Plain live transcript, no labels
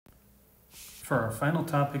For our final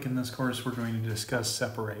topic in this course, we're going to discuss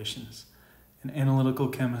separations. In analytical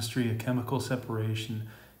chemistry, a chemical separation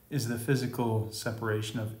is the physical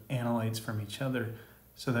separation of analytes from each other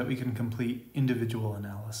so that we can complete individual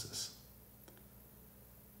analysis.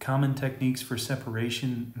 Common techniques for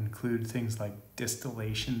separation include things like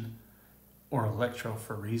distillation or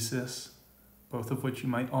electrophoresis, both of which you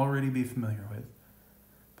might already be familiar with,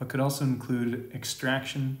 but could also include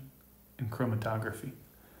extraction and chromatography.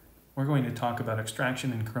 We're going to talk about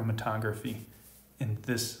extraction and chromatography in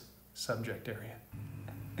this subject area.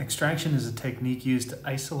 Extraction is a technique used to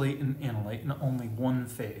isolate an analyte in only one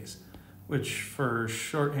phase, which for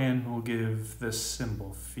shorthand we'll give this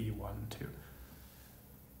symbol Phe1,2.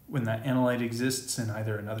 When that analyte exists in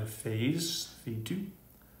either another phase, Phe2,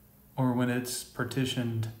 or when it's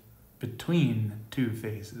partitioned between two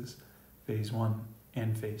phases, phase 1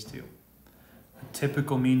 and phase 2. A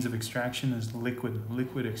typical means of extraction is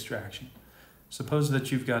liquid extraction. Suppose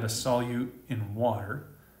that you've got a solute in water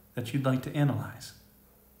that you'd like to analyze.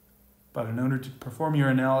 But in order to perform your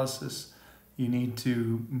analysis, you need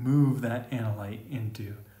to move that analyte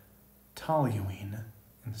into toluene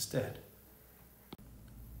instead.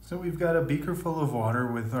 So we've got a beaker full of water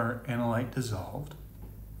with our analyte dissolved,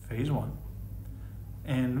 phase 1,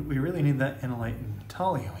 and we really need that analyte in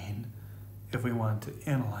toluene if we want to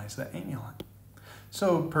analyze that analyte.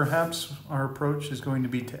 So perhaps our approach is going to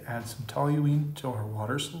be to add some toluene to our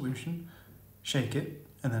water solution, shake it,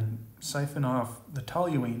 and then siphon off the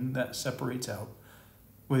toluene that separates out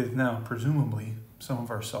with now presumably some of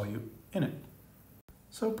our solute in it.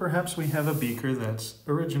 So perhaps we have a beaker that's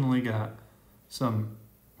originally got some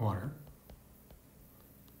water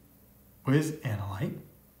with analyte.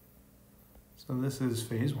 So this is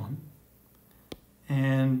phase 1.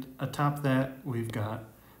 And atop that we've got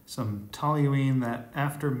some toluene that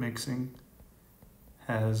after mixing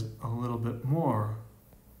has a little bit more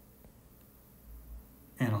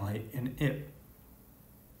analyte in it.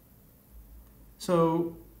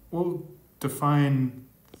 So we'll define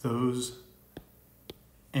those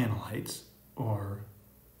analytes or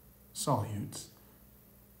solutes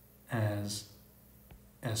as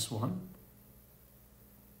S1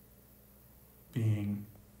 being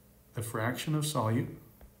the fraction of solute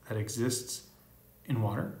that exists in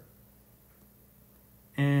water,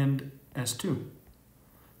 and S2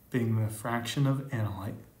 being the fraction of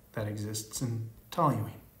analyte that exists in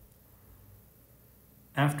toluene.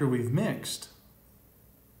 After we've mixed,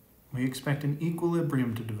 we expect an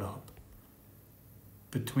equilibrium to develop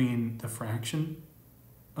between the fraction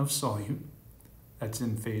of solute that's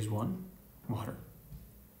in phase 1, water,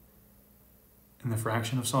 and the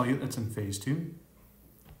fraction of solute that's in phase 2,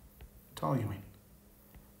 toluene.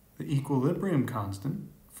 The equilibrium constant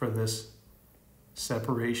for this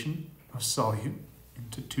separation of solute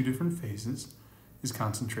into two different phases is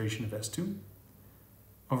concentration of S2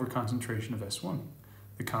 over concentration of S1.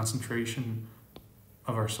 The concentration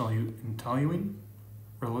of our solute in toluene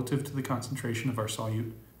relative to the concentration of our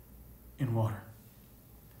solute in water.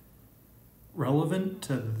 Relevant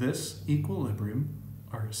to this equilibrium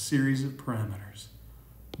are a series of parameters,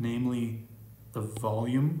 namely the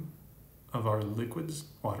volume of our liquids,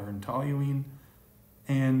 water and toluene,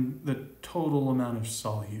 and the total amount of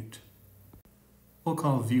solute. We'll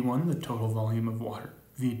call V1 the total volume of water,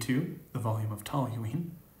 V2 the volume of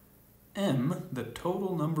toluene, M the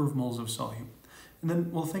total number of moles of solute. And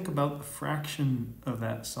then we'll think about the fraction of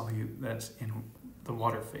that solute that's in the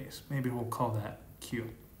water phase. Maybe we'll call that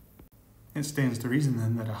Q. It stands to reason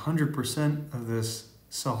then that 100% of this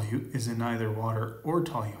solute is in either water or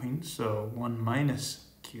toluene, so 1 minus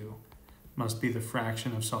Q must be the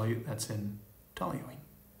fraction of solute that's in toluene.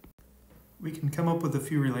 We can come up with a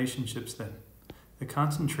few relationships then. The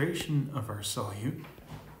concentration of our solute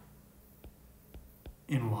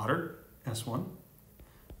in water, S1,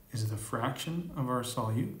 is the fraction of our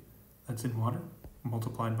solute that's in water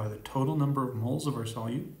multiplied by the total number of moles of our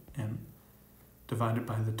solute, M, divided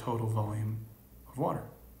by the total volume of water.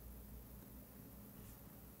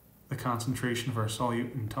 The concentration of our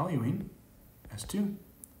solute in toluene, S2,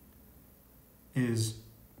 is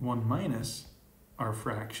 1 minus our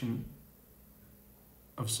fraction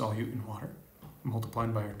of solute in water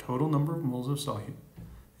multiplied by our total number of moles of solute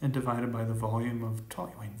and divided by the volume of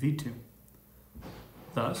toluene, V2.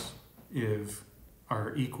 Thus, if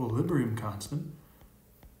our equilibrium constant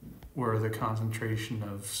were the concentration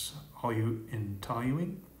of solute in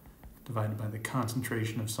toluene divided by the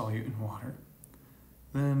concentration of solute in water,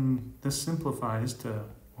 then this simplifies to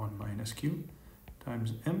 1 minus Q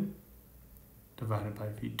times M divided by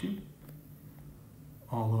V2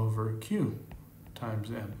 all over Q times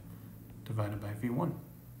M divided by V1.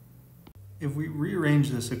 if we rearrange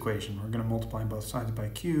this equation, we're going to multiply both sides by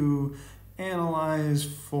Q, analyze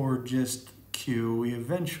for just Q, we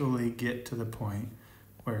eventually get to the point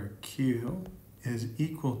where Q is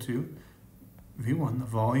equal to V1, the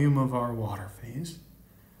volume of our water phase,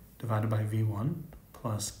 divided by V1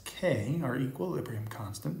 plus K, our equilibrium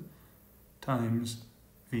constant, times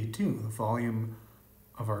V2, the volume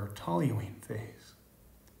of our toluene phase.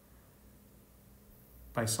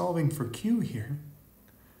 By solving for Q here,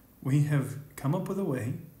 we have come up with a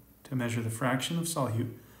way to measure the fraction of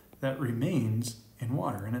solute that remains in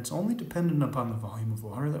water, and it's only dependent upon the volume of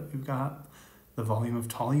water that we've got, the volume of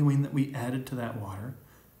toluene that we added to that water,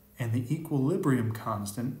 and the equilibrium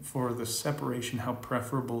constant for the separation, how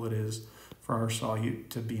preferable it is for our solute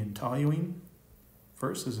to be in toluene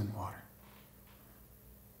versus in water.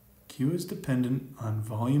 Q is dependent on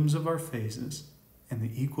volumes of our phases and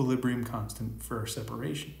the equilibrium constant for our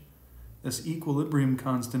separation. This equilibrium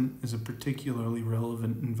constant is a particularly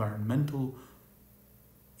relevant environmental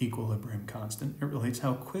equilibrium constant. It relates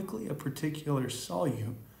how quickly a particular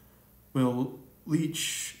solute will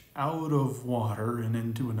leach out of water and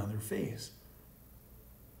into another phase.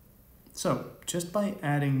 So, just by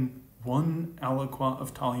adding 1 aliquot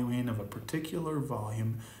of toluene of a particular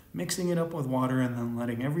volume, mixing it up with water, and then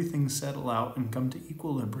letting everything settle out and come to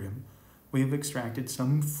equilibrium, we have extracted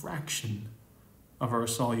some fraction of our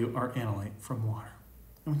solute, our analyte, from water.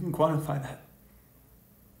 And we can quantify that.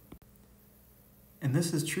 And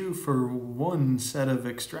this is true for one set of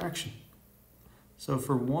extraction. So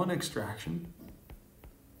for one extraction,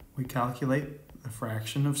 we calculate the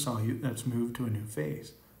fraction of solute that's moved to a new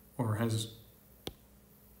phase, or has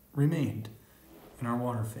remained in our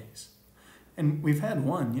water phase. And we've had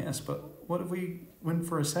one, yes, but what if we went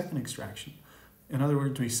for a second extraction? In other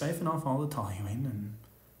words, we siphon off all the toluene, and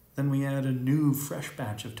then we add a new fresh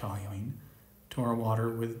batch of toluene to our water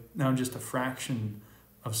with now just a fraction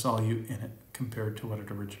of solute in it compared to what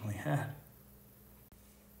it originally had.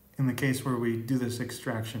 In the case where we do this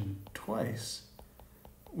extraction twice,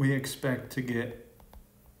 we expect to get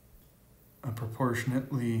a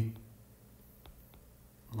proportionately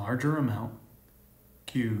larger amount,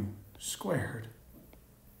 Q squared,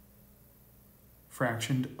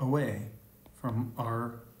 fractioned away from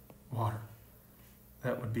our water.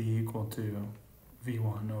 That would be equal to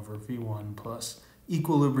V1 over V1 plus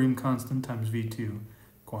equilibrium constant times V2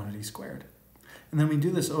 quantity squared. And then we do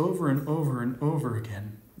this over and over and over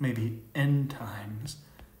again, maybe n times,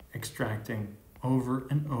 extracting over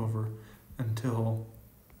and over until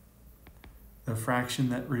the fraction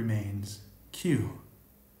that remains, Q,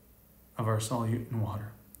 of our solute in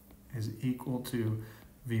water is equal to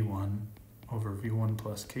V1 over V1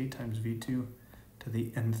 plus K times V2 to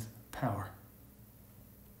the nth power.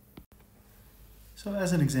 So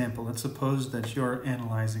as an example, let's suppose that you're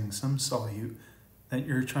analyzing some solute that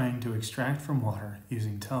you're trying to extract from water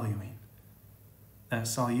using toluene. That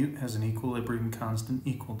solute has an equilibrium constant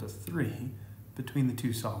equal to 3 between the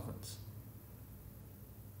two solvents.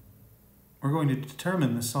 We're going to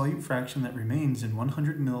determine the solute fraction that remains in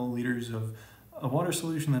 100 milliliters of a water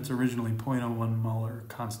solution that's originally 0.01 molar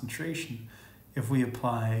concentration if we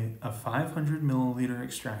apply a 500 milliliter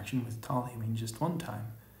extraction with toluene just one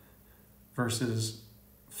time versus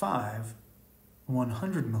 5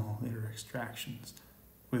 100 milliliter extractions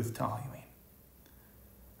with toluene.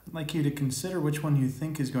 I'd like you to consider which one you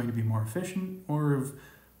think is going to be more efficient, or if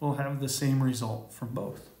we'll have the same result from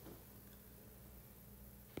both.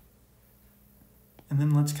 And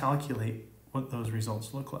then let's calculate what those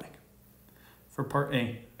results look like. For part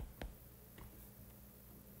A,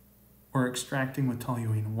 we're extracting with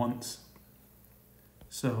toluene once.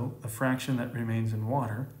 So the fraction that remains in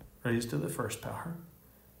water raised to the first power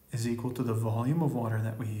is equal to the volume of water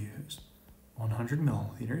that we used, 100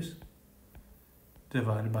 milliliters,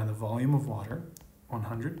 divided by the volume of water,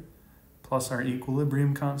 100, plus our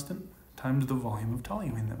equilibrium constant times the volume of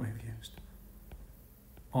toluene that we've used,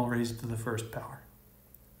 all raised to the first power.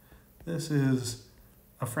 This is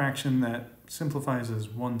a fraction that simplifies as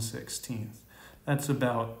 1/16. That's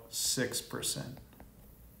about 6%.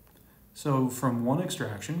 So from one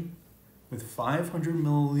extraction, with 500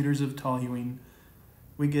 milliliters of toluene,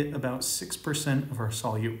 we get about 6% of our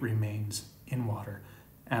solute remains in water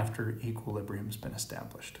after equilibrium's been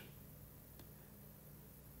established.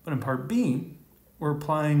 But in part B, we're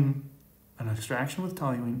applying an extraction with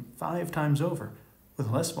toluene 5 times over with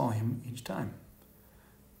less volume each time.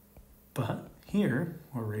 But here,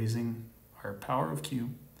 we're raising our power of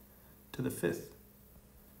Q to the 5th.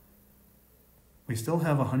 We still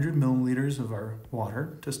have 100 milliliters of our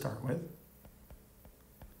water to start with.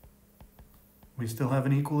 We still have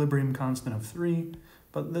an equilibrium constant of 3.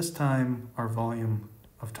 but this time our volume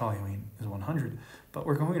of toluene is 100, but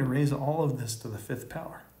we're going to raise all of this to the 5th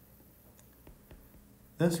power.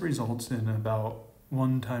 This results in about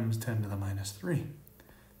 1 times 10 to the minus 3.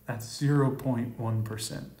 That's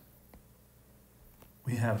 0.1%.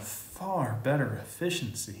 We have far better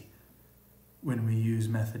efficiency when we use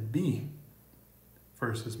method B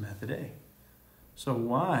versus method A. So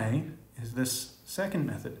why is this second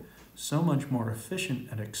method so much more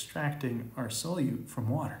efficient at extracting our solute from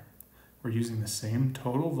water? We're using the same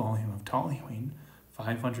total volume of toluene,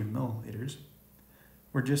 500 milliliters.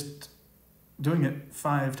 We're just doing it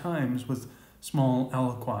 5 times with small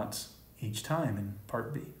aliquots each time in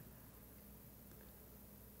part B.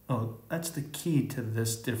 Well, that's the key to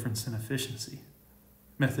this difference in efficiency.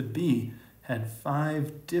 Method B had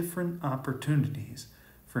 5 different opportunities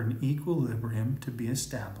for an equilibrium to be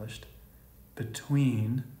established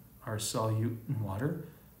between our solute in water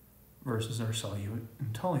versus our solute in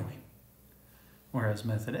toluene. Whereas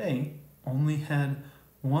method A only had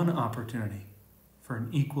 1 opportunity for an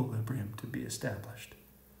equilibrium to be established.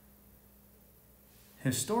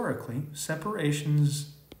 Historically,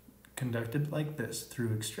 separations conducted like this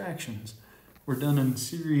through extractions were done in a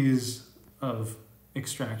series of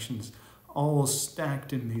extractions, all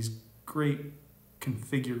stacked in these great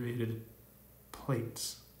configured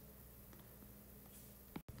plates.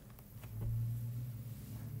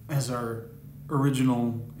 As our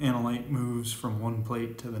original analyte moves from one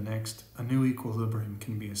plate to the next, a new equilibrium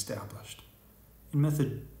can be established. In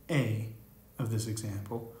method A of this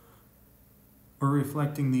example, we're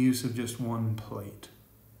reflecting the use of just 1 plate.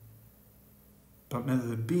 But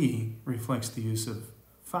method B reflects the use of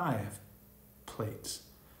 5 plates.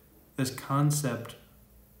 This concept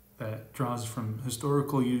that draws from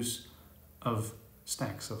historical use of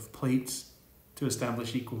stacks of plates to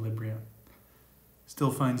establish equilibria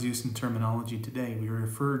still finds use in terminology today. We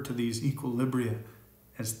refer to these equilibria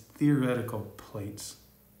as theoretical plates.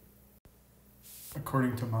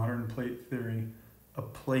 According to modern plate theory, a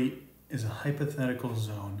plate is a hypothetical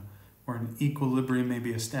zone where an equilibrium may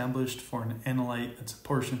be established for an analyte that's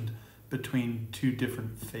apportioned between 2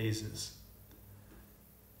 different phases.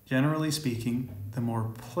 Generally speaking, the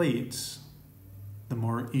more plates, the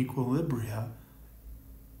more equilibria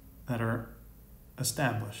that are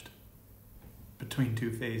established between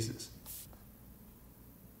 2 phases.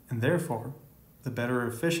 And therefore, the better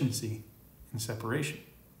efficiency in separation.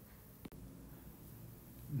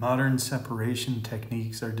 Modern separation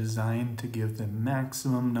techniques are designed to give the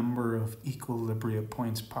maximum number of equilibria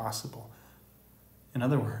points possible. In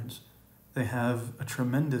other words, they have a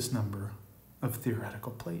tremendous number of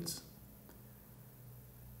theoretical plates.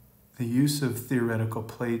 The use of theoretical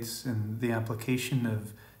plates and the application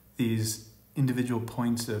of these individual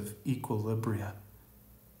points of equilibria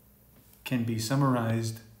can be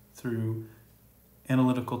summarized through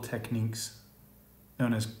analytical techniques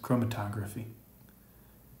known as chromatography.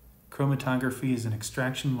 Chromatography is an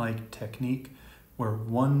extraction-like technique where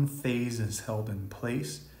one phase is held in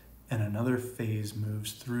place and another phase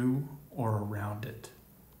moves through or around it.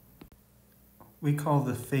 We call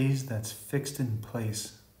the phase that's fixed in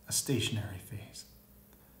place a stationary phase.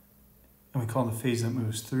 And we call the phase that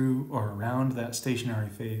moves through or around that stationary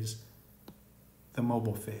phase the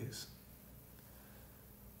mobile phase.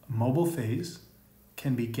 A mobile phase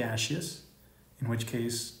can be gaseous, in which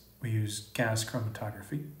case we use gas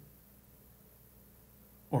chromatography,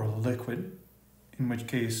 or liquid, in which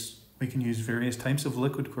case we can use various types of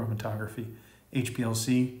liquid chromatography,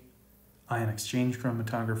 HPLC, ion exchange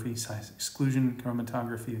chromatography, size exclusion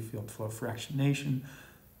chromatography, field flow fractionation,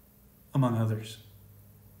 among others.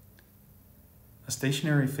 A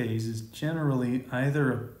stationary phase is generally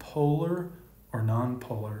either a polar or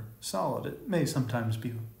nonpolar solid. It may sometimes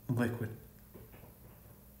be liquid.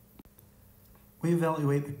 We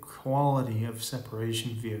evaluate the quality of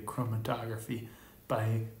separation via chromatography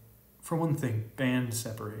by, for one thing, band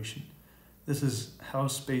separation. This is how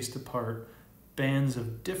spaced apart bands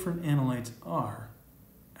of different analytes are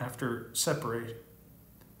after separating.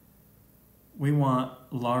 We want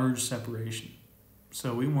large separation.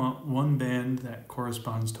 So we want one band that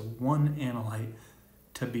corresponds to one analyte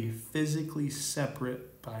to be physically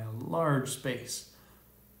separate by a large space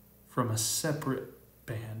from a separate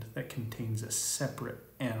band that contains a separate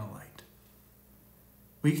analyte.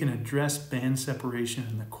 We can address band separation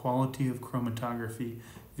and the quality of chromatography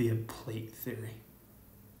via plate theory.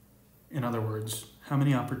 In other words, how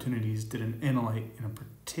many opportunities did an analyte in a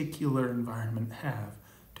particular environment have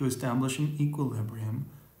to establish an equilibrium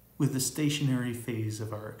with the stationary phase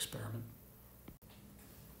of our experiment?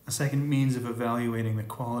 A second means of evaluating the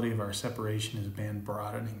quality of our separation is band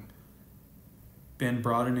broadening. Band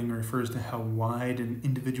broadening refers to how wide an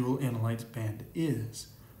individual analyte's band is.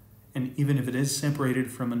 And even if it is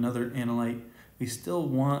separated from another analyte, we still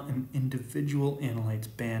want an individual analyte's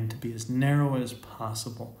band to be as narrow as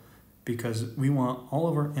possible, because we want all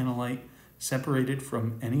of our analyte separated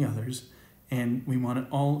from any others, and we want it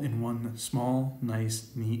all in one small,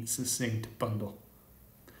 nice, neat, succinct bundle.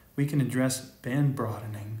 We can address band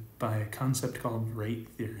broadening by a concept called rate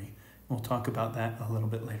theory. We'll talk about that a little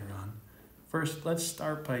bit later on. First, let's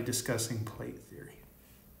start by discussing plate theory.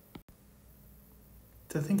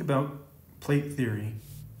 To think about plate theory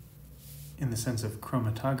in the sense of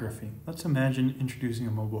chromatography, let's imagine introducing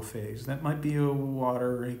a mobile phase. That might be a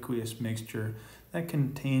water aqueous mixture that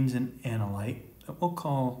contains an analyte that we'll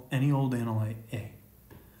call any old analyte A,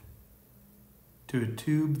 to a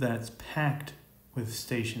tube that's packed with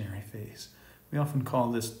stationary phase. We often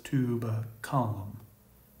call this tube a column.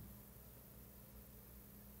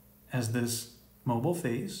 As this mobile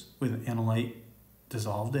phase with analyte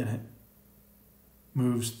dissolved in it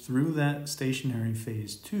moves through that stationary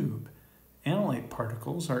phase tube, analyte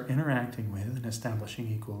particles are interacting with and establishing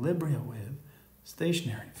equilibria with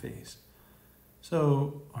stationary phase.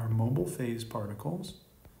 So our mobile phase particles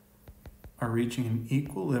are reaching an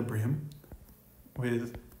equilibrium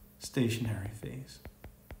with stationary phase.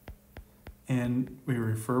 And we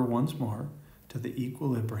refer once more to the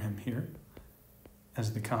equilibrium here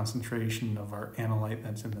as the concentration of our analyte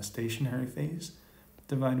that's in the stationary phase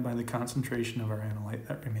divided by the concentration of our analyte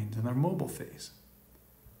that remains in our mobile phase.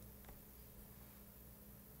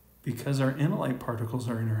 Because our analyte particles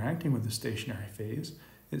are interacting with the stationary phase,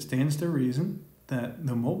 it stands to reason that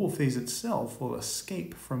the mobile phase itself will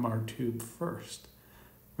escape from our tube first.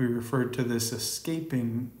 We refer to this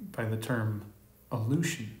escaping by the term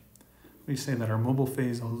elution. We say that our mobile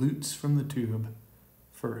phase elutes from the tube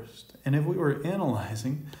first. And if we were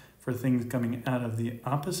analyzing for things coming out of the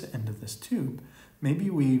opposite end of this tube,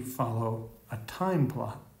 maybe we follow a time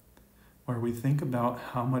plot where we think about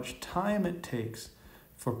how much time it takes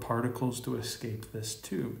for particles to escape this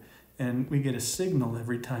tube. And we get a signal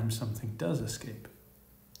every time something does escape.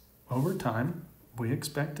 Over time, we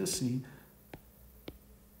expect to see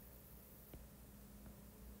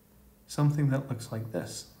something that looks like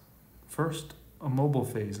this. First, a mobile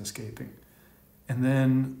phase escaping, and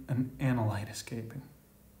then an analyte escaping.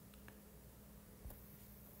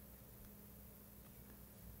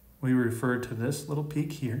 We refer to this little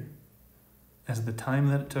peak here as the time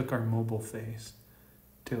that it took our mobile phase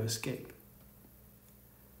to escape,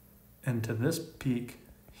 and to this peak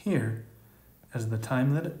here as the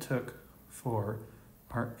time that it took for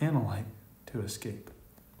our analyte to escape.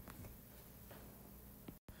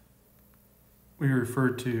 We refer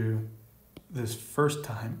to this first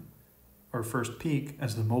time, or first peak,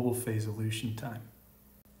 as the mobile phase elution time.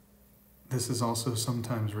 This is also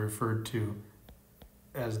sometimes referred to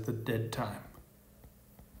as the dead time.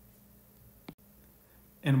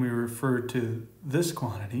 And we refer to this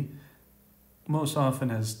quantity most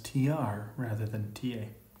often as TR rather than TA.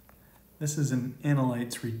 This is an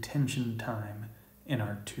analyte's retention time in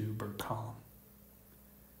our tube or column.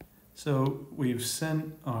 So we've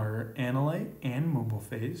sent our analyte and mobile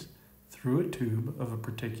phase through a tube of a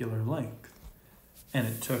particular length, and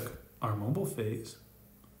it took our mobile phase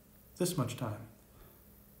this much time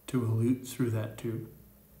to elute through that tube.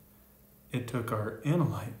 It took our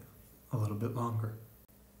analyte a little bit longer.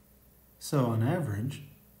 So on average,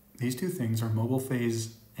 these two things, our mobile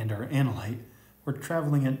phase and our analyte, were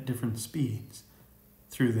traveling at different speeds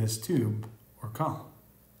through this tube or column.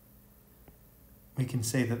 We can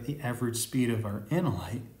say that the average speed of our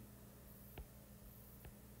analyte,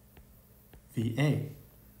 VA,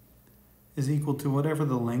 is equal to whatever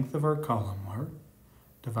the length of our column were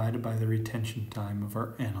divided by the retention time of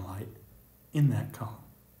our analyte in that column.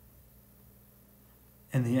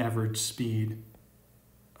 And the average speed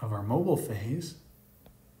of our mobile phase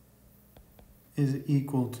is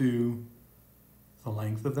equal to the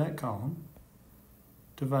length of that column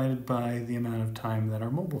divided by the amount of time that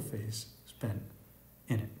our mobile phase spent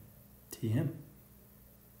in it, Tm.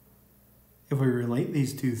 If we relate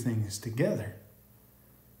these two things together,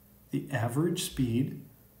 the average speed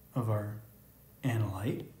of our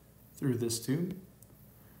analyte through this tube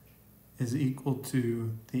is equal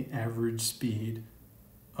to the average speed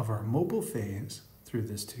of our mobile phase through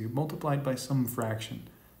this tube multiplied by some fraction.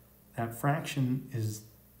 That fraction is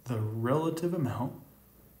the relative amount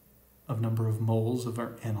of number of moles of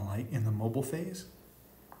our analyte in the mobile phase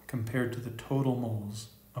compared to the total moles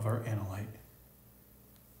of our analyte.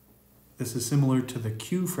 This is similar to the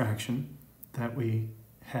Q fraction that we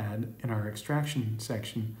had in our extraction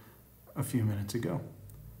section a few minutes ago.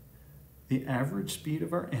 the average speed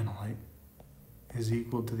of our analyte is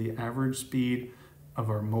equal to the average speed of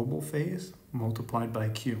our mobile phase multiplied by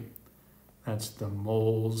Q. That's the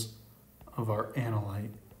moles of our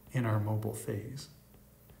analyte in our mobile phase,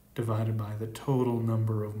 divided by the total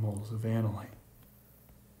number of moles of analyte.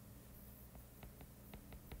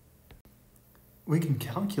 We can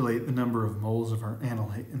calculate the number of moles of our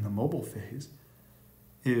analyte in the mobile phase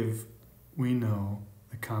if we know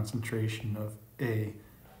the concentration of A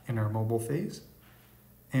in our mobile phase,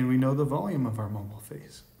 and we know the volume of our mobile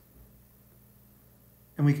phase.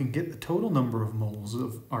 And we can get the total number of moles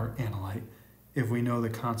of our analyte if we know the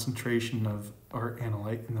concentration of our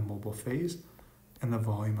analyte in the mobile phase and the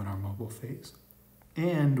volume in our mobile phase.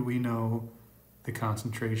 And we know the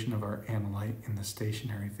concentration of our analyte in the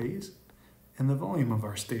stationary phase and the volume of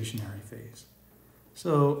our stationary phase.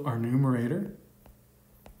 So our numerator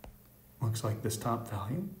looks like this top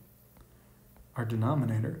value. Our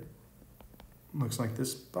denominator looks like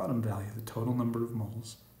this bottom value, the total number of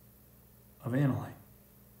moles of analyte.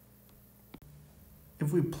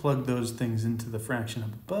 If we plug those things into the fraction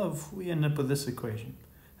up above, we end up with this equation.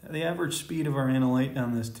 The average speed of our analyte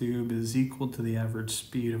down this tube is equal to the average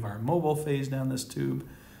speed of our mobile phase down this tube,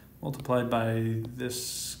 multiplied by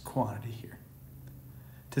this quantity here.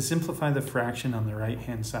 To simplify the fraction on the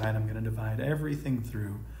right-hand side, I'm going to divide everything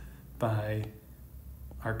through by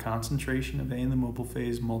our concentration of A in the mobile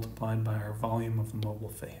phase multiplied by our volume of the mobile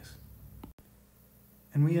phase.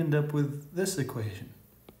 And we end up with this equation.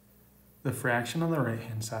 The fraction on the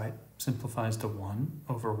right-hand side simplifies to 1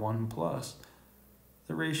 over 1 plus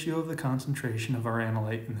the ratio of the concentration of our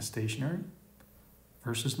analyte in the stationary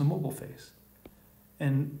versus the mobile phase.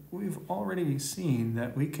 And we've already seen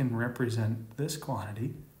that we can represent this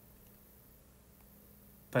quantity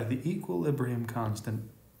by the equilibrium constant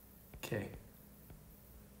K.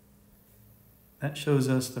 That shows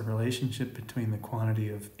us the relationship between the quantity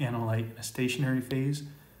of analyte in a stationary phase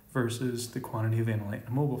versus the quantity of analyte in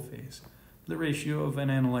a mobile phase. The ratio of an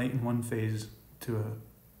analyte in one phase to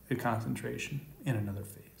a concentration in another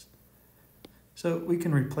phase. So we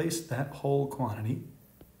can replace that whole quantity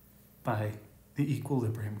by the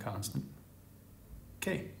equilibrium constant,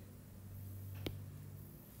 K.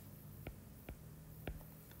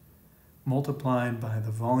 Multiplied by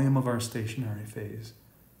the volume of our stationary phase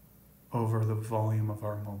over the volume of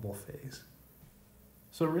our mobile phase.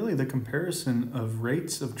 So really the comparison of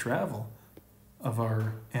rates of travel of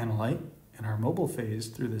our analyte and our mobile phase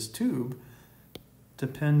through this tube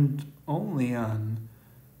depend only on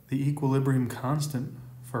the equilibrium constant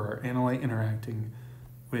for our analyte interacting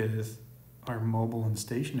with our mobile and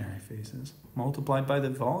stationary phases, multiplied by the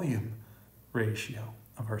volume ratio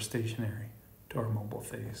of our stationary to our mobile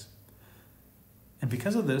phase. And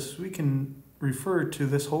because of this, we can refer to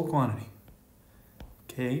this whole quantity,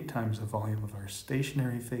 K times the volume of our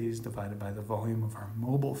stationary phase divided by the volume of our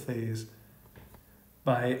mobile phase,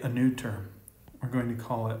 by a new term. We're going to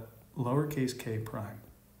call it lowercase k prime.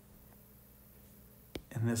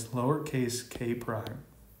 And this lowercase k prime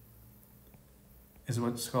is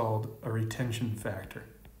what's called a retention factor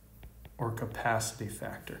or capacity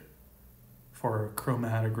factor for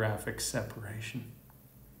chromatographic separation.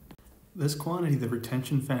 This quantity, the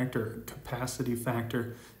retention factor, capacity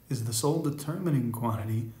factor, is the sole determining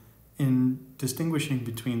quantity in distinguishing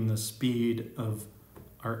between the speed of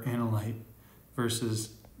our analyte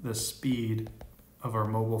versus the speed of our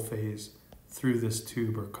mobile phase through this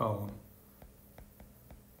tube or column.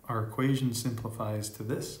 Our equation simplifies to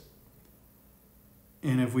this.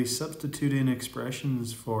 And if we substitute in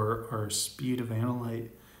expressions for our speed of analyte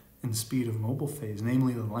and speed of mobile phase,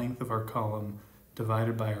 namely the length of our column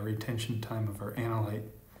divided by our retention time of our analyte,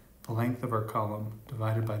 the length of our column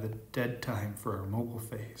divided by the dead time for our mobile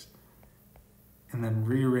phase, and then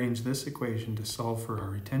rearrange this equation to solve for our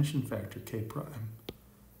retention factor K prime,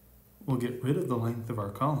 we'll get rid of the length of our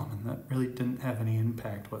column, and that really didn't have any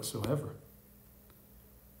impact whatsoever.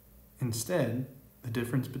 Instead, the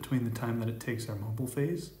difference between the time that it takes our mobile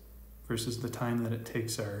phase versus the time that it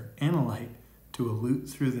takes our analyte to elute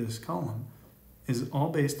through this column is all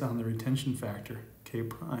based on the retention factor, K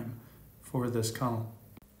prime, for this column.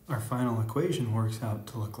 Our final equation works out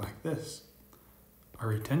to look like this. Our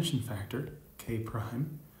retention factor, K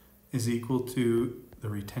prime, is equal to the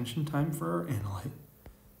retention time for our analyte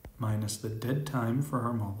minus the dead time for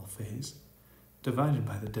our mobile phase divided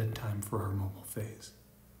by the dead time for our mobile phase.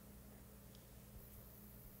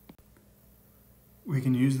 We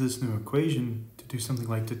can use this new equation to do something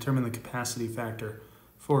like determine the capacity factor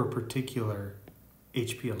for a particular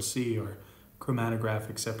HPLC or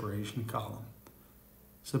chromatographic separation column.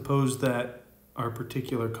 Suppose that our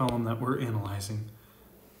particular column that we're analyzing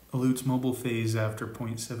elutes mobile phase after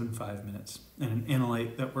 0.75 minutes, and an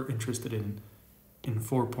analyte that we're interested in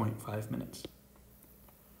 4.5 minutes.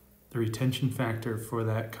 The retention factor for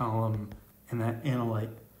that column and that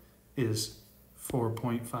analyte is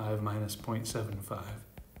 4.5 minus 0.75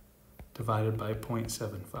 divided by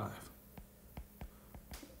 0.75.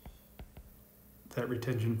 That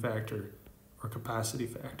retention factor or capacity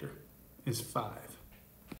factor is 5.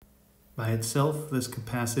 By itself, this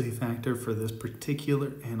capacity factor for this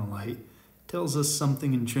particular analyte tells us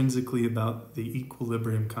something intrinsically about the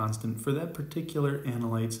equilibrium constant for that particular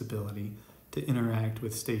analyte's ability to interact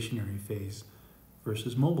with stationary phase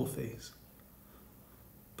versus mobile phase.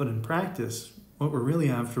 But in practice, what we're really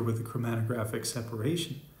after with the chromatographic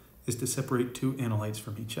separation is to separate two analytes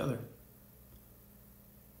from each other.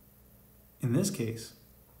 In this case,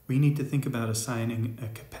 we need to think about assigning a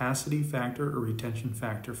capacity factor or retention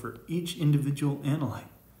factor for each individual analyte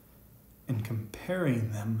and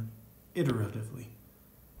comparing them iteratively.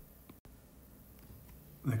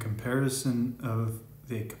 The comparison of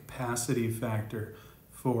the capacity factor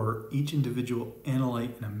for each individual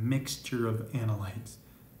analyte in a mixture of analytes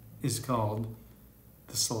is called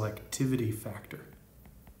the selectivity factor.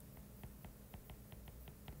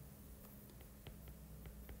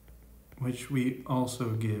 Which we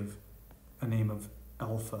also give a name of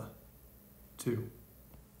alpha to.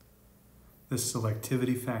 This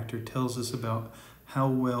selectivity factor tells us about how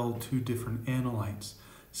well two different analytes,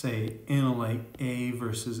 say analyte A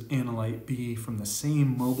versus analyte B from the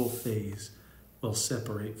same mobile phase, will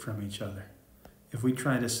separate from each other. If we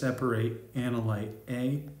try to separate analyte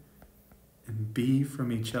A and B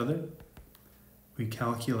from each other, we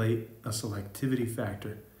calculate a selectivity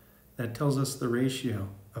factor that tells us the ratio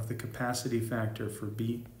of the capacity factor for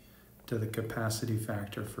B to the capacity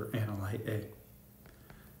factor for analyte A.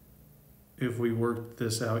 If we worked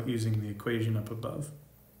this out using the equation up above,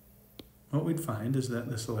 what we'd find is that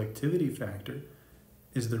the selectivity factor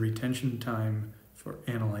is the retention time for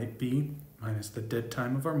analyte B minus the dead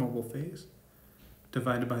time of our mobile phase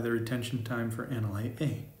divided by the retention time for analyte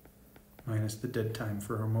A minus the dead time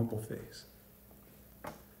for our mobile phase.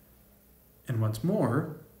 And what's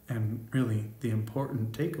more, and really the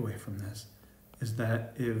important takeaway from this, is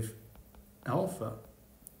that if alpha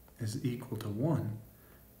is equal to 1,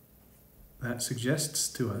 that suggests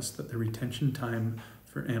to us that the retention time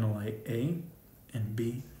for analyte A and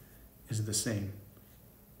B is the same.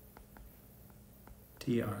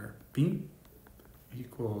 TRB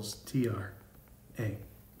equals TRA.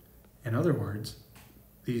 In other words,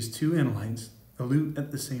 these two analytes elute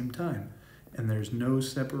at the same time, and there's no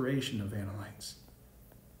separation of analytes.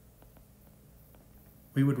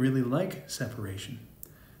 We would really like separation.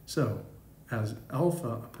 So, as alpha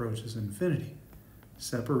approaches infinity,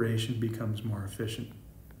 separation becomes more efficient.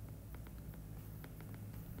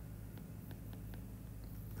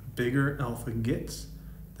 The bigger alpha gets,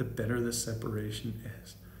 the better the separation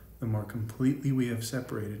is, the more completely we have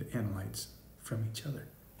separated analytes from each other.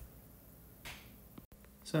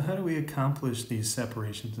 So how do we accomplish these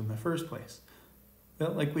separations in the first place?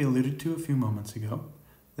 Well, like we alluded to a few moments ago,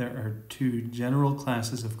 there are two general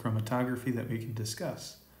classes of chromatography that we can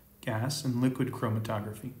discuss: gas and liquid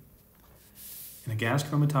chromatography. In a gas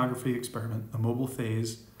chromatography experiment, the mobile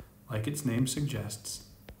phase, like its name suggests,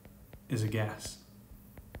 is a gas.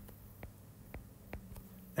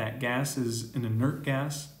 That gas is an inert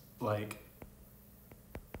gas like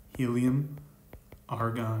helium,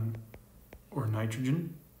 argon, or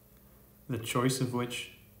nitrogen, the choice of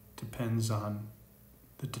which depends on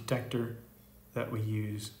the detector that we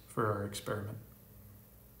use for our experiment.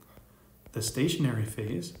 The stationary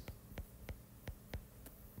phase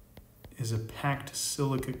is a packed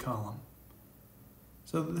silica column.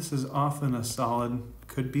 So this is often a solid,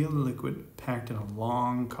 could be a liquid, packed in a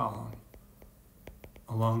long column,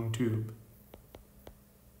 a long tube,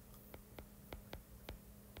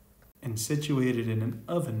 and situated in an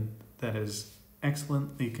oven that is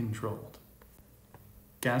excellently controlled.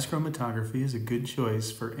 Gas chromatography is a good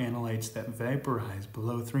choice for analytes that vaporize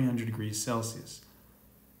below 300 degrees Celsius.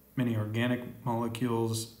 Many organic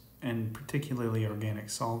molecules, and particularly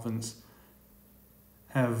organic solvents,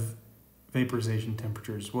 have vaporization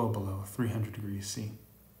temperatures well below 300 degrees C.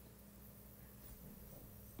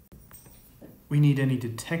 We need any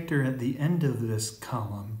detector at the end of this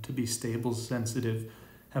column to be stable, sensitive,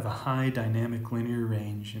 have a high dynamic linear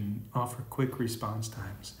range, and offer quick response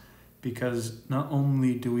times. Because not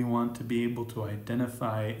only do we want to be able to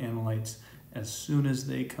identify analytes as soon as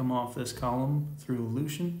they come off this column through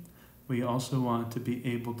elution, we also want to be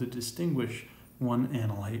able to distinguish one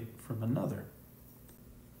analyte from another.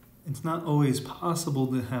 It's not always possible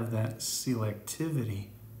to have that selectivity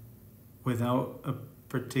without a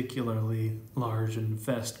particularly large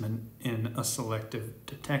investment in a selective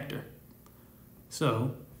detector.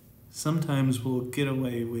 So, sometimes we'll get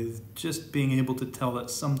away with just being able to tell that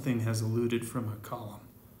something has eluted from a column.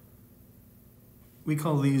 We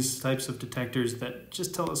call these types of detectors that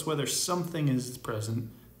just tell us whether something is present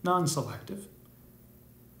non-selective,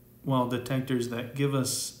 while detectors that give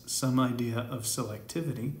us some idea of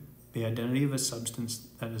selectivity, the identity of a substance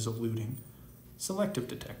that is eluting, selective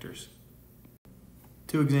detectors.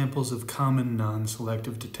 Two examples of common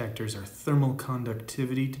non-selective detectors are thermal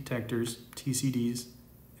conductivity detectors, TCDs,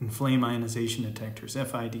 and flame ionization detectors,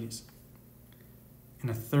 FIDs. In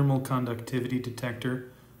a thermal conductivity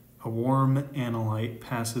detector, a warm analyte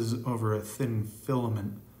passes over a thin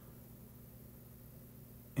filament,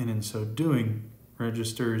 and in so doing,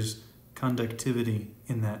 registers conductivity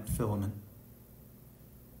in that filament.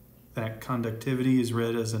 That conductivity is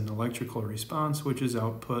read as an electrical response, which is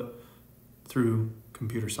output through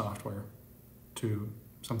computer software to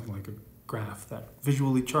something like a graph that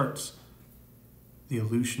visually charts the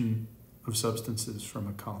elution of substances from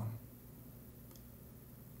a column.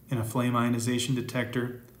 In a flame ionization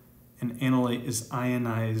detector, an analyte is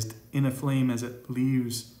ionized in a flame as it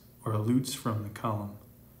leaves or elutes from the column.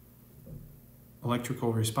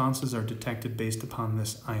 Electrical responses are detected based upon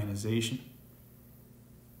this ionization.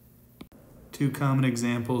 Two common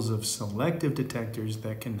examples of selective detectors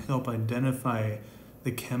that can help identify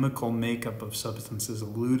the chemical makeup of substances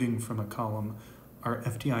eluting from a column are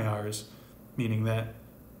FTIRs, meaning that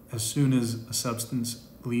as soon as a substance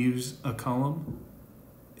leaves a column,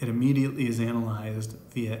 it immediately is analyzed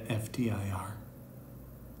via FTIR,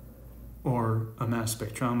 or a mass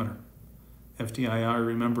spectrometer. FTIR,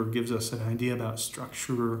 remember, gives us an idea about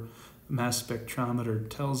structure. Mass spectrometer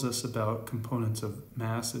tells us about components of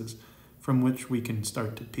masses from which we can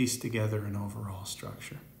start to piece together an overall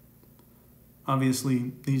structure.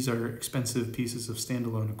 Obviously, these are expensive pieces of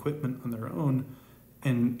standalone equipment on their own,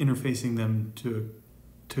 and interfacing them to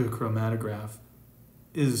a chromatograph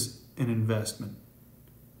is an investment.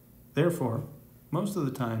 Therefore, most of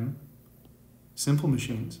the time, simple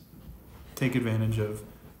machines take advantage of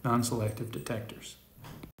non-selective detectors.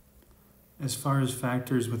 As far as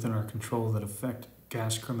factors within our control that affect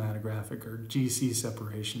gas chromatographic or GC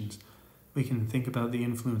separations, we can think about the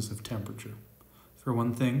influence of temperature. For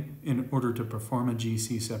one thing, in order to perform a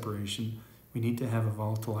GC separation, we need to have a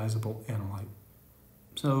volatilizable analyte.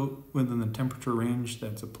 So, within the temperature range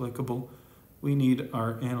that's applicable, we need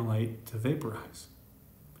our analyte to vaporize.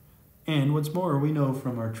 And what's more, we know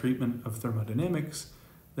from our treatment of thermodynamics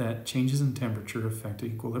that changes in temperature affect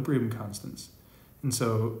equilibrium constants. And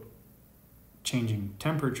so, changing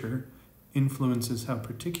temperature influences how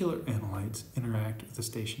particular analytes interact with the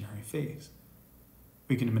stationary phase.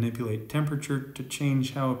 We can manipulate temperature to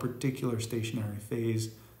change how a particular stationary phase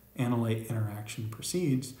analyte interaction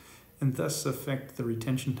proceeds, and thus affect the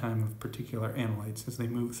retention time of particular analytes as they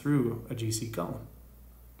move through a GC column.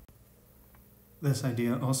 This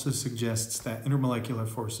idea also suggests that intermolecular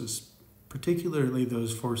forces, particularly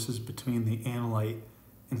those forces between the analyte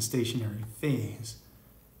and stationary phase,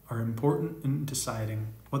 are important in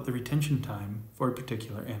deciding what the retention time for a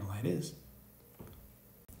particular analyte is.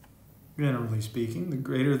 Generally speaking, the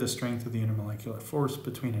greater the strength of the intermolecular force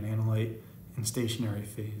between an analyte and stationary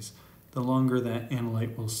phase, the longer that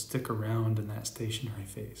analyte will stick around in that stationary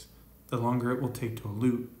phase, the longer it will take to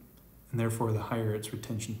elute, and therefore the higher its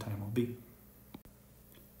retention time will be.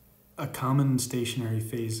 A common stationary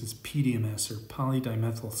phase is PDMS, or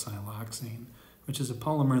polydimethylsiloxane, which is a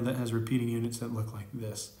polymer that has repeating units that look like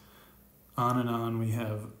this. On and on, we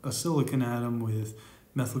have a silicon atom with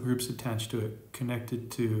methyl groups attached to it, connected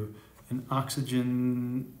to an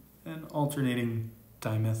oxygen and alternating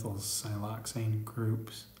dimethylsiloxane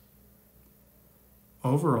groups.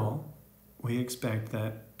 Overall, we expect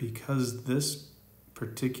that because this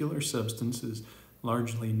particular substance is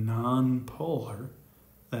largely non-polar,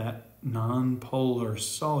 that non-polar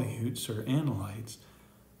solutes or analytes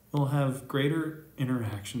will have greater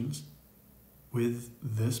interactions with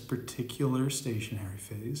this particular stationary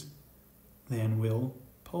phase than will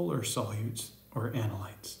polar solutes or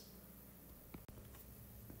analytes.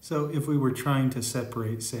 So if we were trying to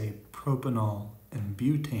separate, say, propanol and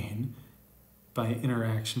butane by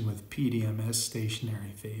interaction with PDMS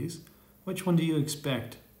stationary phase, which one do you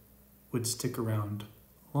expect would stick around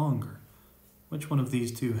longer? Which one of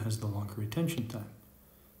these two has the longer retention time?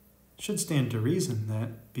 It should stand to reason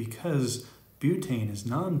that because butane is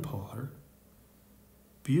nonpolar,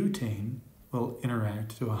 butane will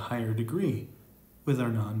interact to a higher degree with our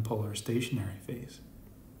nonpolar stationary phase.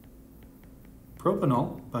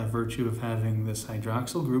 Propanol, by virtue of having this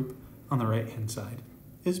hydroxyl group on the right-hand side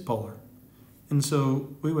is polar, and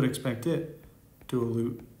so we would expect it to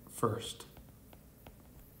elute first.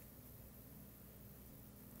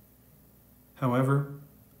 However,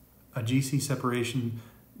 a GC separation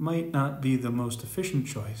might not be the most efficient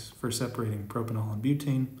choice for separating propanol and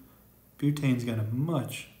butane. Butane's got a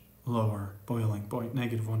much lower boiling point,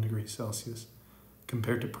 -1 degree Celsius,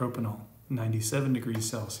 compared to propanol, 97 degrees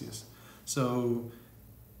Celsius. So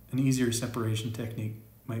an easier separation technique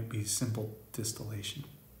might be simple distillation.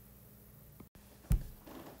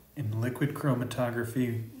 In liquid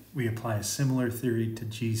chromatography, we apply a similar theory to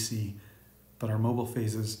GC, but our mobile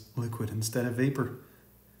phase is liquid instead of vapor.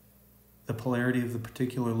 The polarity of the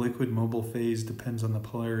particular liquid mobile phase depends on the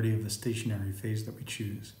polarity of the stationary phase that we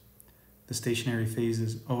choose. The stationary phase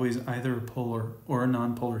is always either a polar or a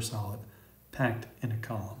nonpolar solid packed in a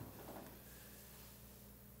column.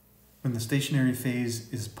 When the stationary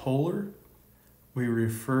phase is polar, we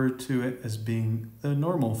refer to it as being the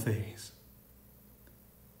normal phase.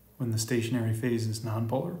 When the stationary phase is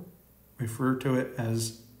nonpolar, we refer to it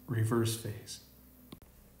as reverse phase.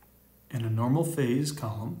 In a normal phase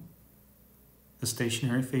column, the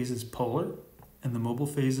stationary phase is polar and the mobile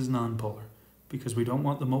phase is nonpolar, because we don't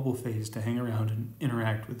want the mobile phase to hang around and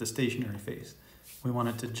interact with the stationary phase. We want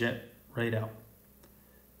it to jet right out.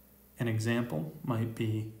 An example might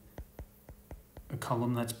be a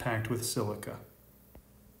column that's packed with silica,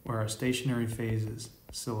 where our stationary phase is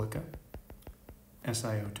silica,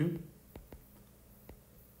 SiO2,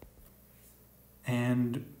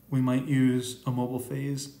 and we might use a mobile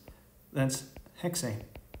phase that's hexane.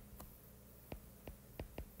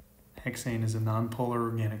 Hexane is a nonpolar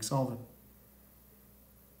organic solvent.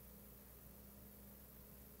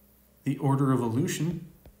 The order of elution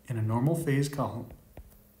in a normal phase column,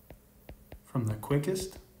 from the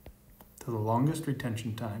quickest to the longest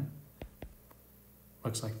retention time,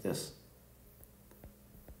 looks like this.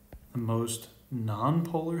 The most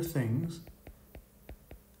nonpolar things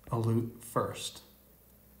elute first.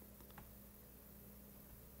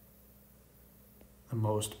 The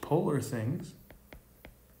most polar things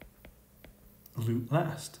elute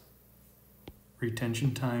last.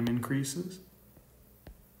 Retention time increases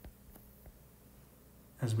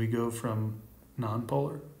as we go from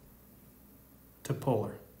nonpolar to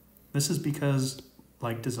polar. This is because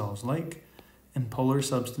like dissolves like, and polar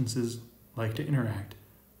substances like to interact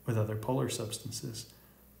with other polar substances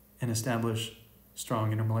and establish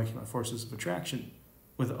strong intermolecular forces of attraction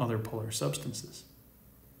with other polar substances.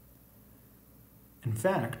 In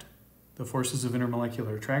fact, the forces of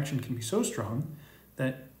intermolecular attraction can be so strong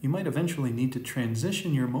that you might eventually need to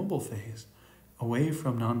transition your mobile phase away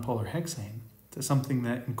from nonpolar hexane to something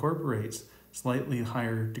that incorporates slightly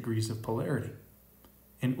higher degrees of polarity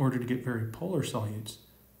in order to get very polar solutes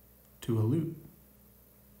to elute.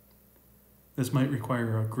 This might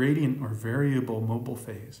require a gradient or variable mobile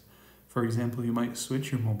phase. For example, you might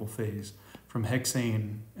switch your mobile phase from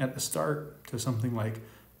hexane at the start to something like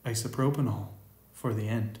isopropanol for the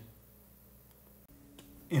end.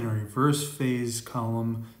 In a reverse phase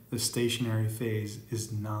column, the stationary phase is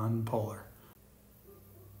nonpolar.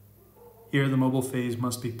 Here the mobile phase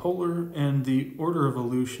must be polar, and the order of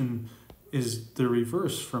elution is the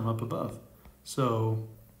reverse from up above. So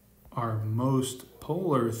our most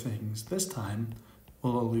polar things this time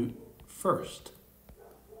will elute first.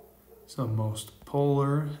 So most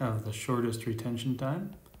polar have the shortest retention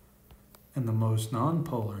time, and the most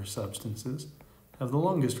nonpolar substances have the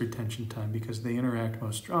longest retention time because they interact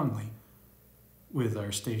most strongly with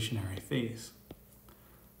our stationary phase.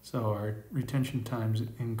 So our retention times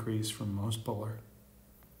increase from most polar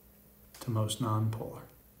to most nonpolar.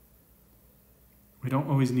 We don't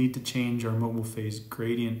always need to change our mobile phase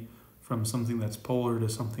gradient from something that's polar to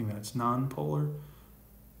something that's nonpolar,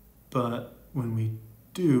 but when we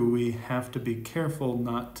do, we have to be careful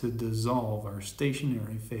not to dissolve our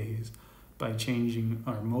stationary phase by changing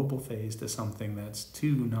our mobile phase to something that's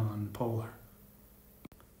too nonpolar.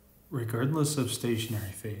 Regardless of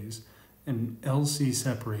stationary phase, an LC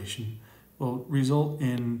separation will result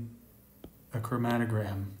in a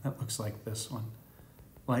chromatogram that looks like this one.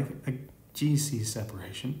 Like a GC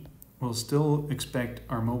separation, we'll still expect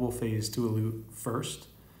our mobile phase to elute first,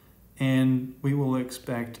 and we will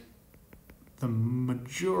expect the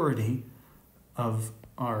majority of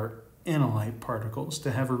our analyte particles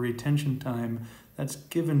to have a retention time that's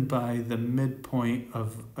given by the midpoint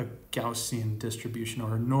of a Gaussian distribution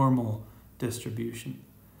or a normal distribution.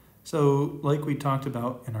 So like we talked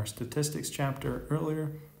about in our statistics chapter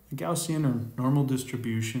earlier, a Gaussian or normal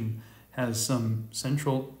distribution has some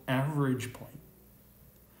central average point,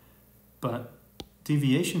 but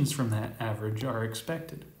deviations from that average are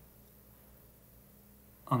expected.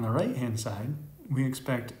 On the right-hand side, we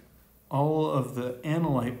expect all of the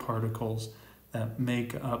analyte particles that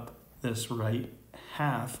make up this right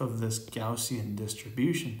half of this Gaussian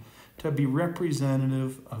distribution to be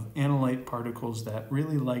representative of analyte particles that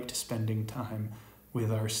really liked spending time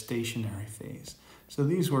with our stationary phase. So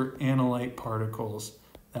these were analyte particles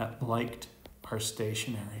that liked our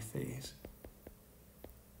stationary phase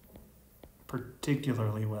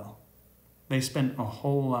particularly well. They spent a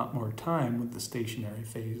whole lot more time with the stationary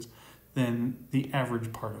phase than the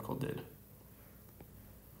average particle did.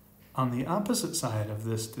 On the opposite side of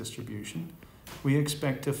this distribution, we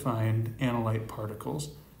expect to find analyte particles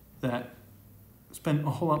that spent a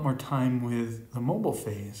whole lot more time with the mobile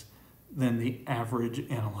phase than the average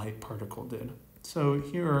analyte particle did. So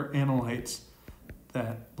here are analytes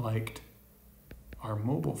that liked our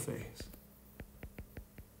mobile phase.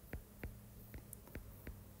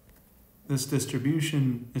 This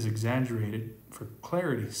distribution is exaggerated for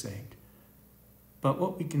clarity's sake, but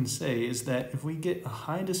what we can say is that if we get a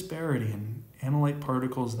high disparity in analyte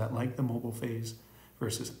particles that like the mobile phase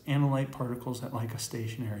versus analyte particles that like a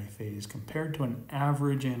stationary phase compared to an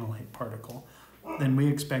average analyte particle, then we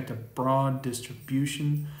expect a broad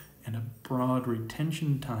distribution and a broad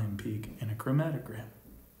retention time peak in a chromatogram.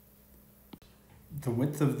 The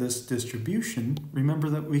width of this distribution, remember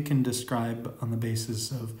that we can describe on the basis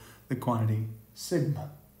of the quantity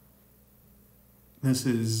sigma. This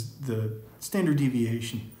is the standard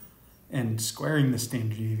deviation, and squaring the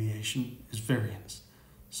standard deviation is variance.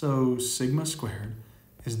 So sigma squared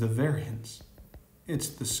is the variance. It's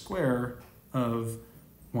the square of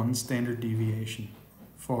one standard deviation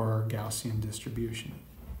for our Gaussian distribution.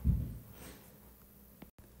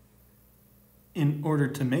 In order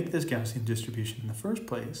to make this Gaussian distribution in the first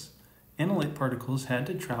place, analyte particles had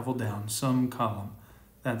to travel down some column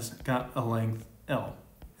that's got a length L.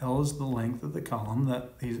 L is the length of the column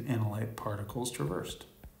that these analyte particles traversed.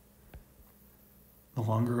 The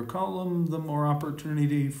longer a column, the more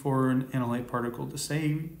opportunity for an analyte particle to,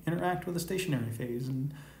 say, interact with a stationary phase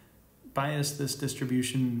and bias this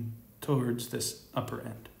distribution towards this upper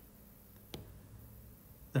end.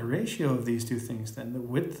 The ratio of these two things, then, the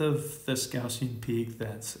width of this Gaussian peak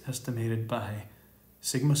that's estimated by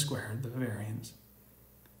sigma squared, the variance,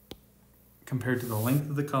 compared to the length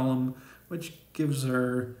of the column, which gives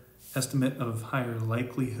our estimate of higher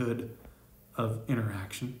likelihood of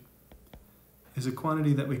interaction, is a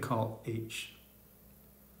quantity that we call h.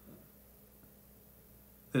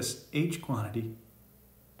 This h quantity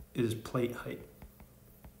is plate height.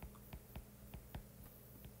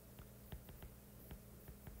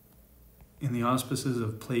 In the auspices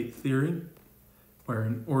of plate theory, where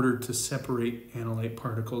in order to separate analyte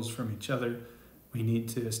particles from each other, we need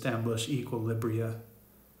to establish equilibria.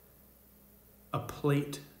 A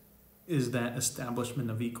plate is that establishment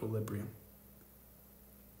of equilibrium.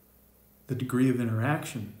 The degree of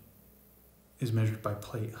interaction is measured by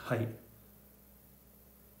plate height.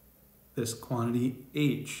 This quantity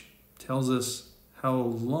h tells us how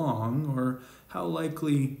long or how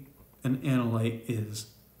likely an analyte is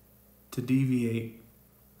to deviate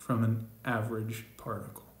from an average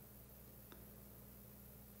particle.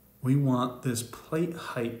 We want this plate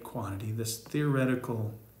height quantity, this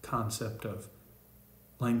theoretical concept of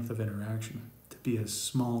length of interaction, to be as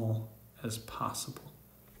small as possible.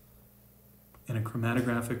 In a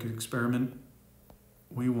chromatographic experiment,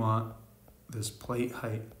 we want this plate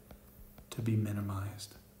height to be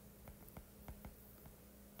minimized.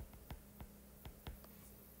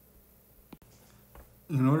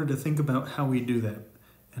 In order to think about how we do that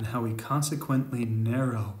and how we consequently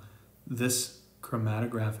narrow this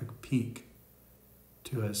chromatographic peak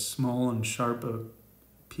to as small and sharp a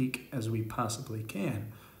peak as we possibly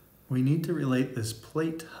can, we need to relate this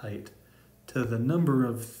plate height to the number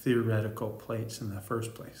of theoretical plates in the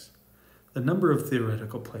first place. The number of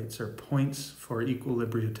theoretical plates, or points for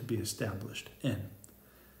equilibria to be established, n,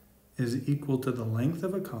 is equal to the length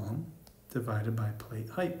of a column divided by plate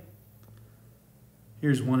height.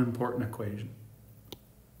 Here's one important equation.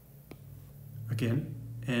 Again,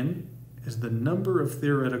 n is the number of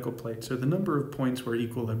theoretical plates, or the number of points where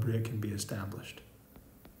equilibria can be established.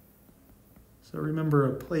 So remember,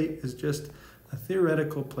 a plate is just a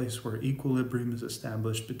theoretical place where equilibrium is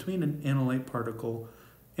established between an analyte particle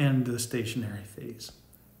and the stationary phase.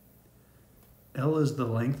 L is the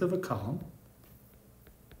length of a column,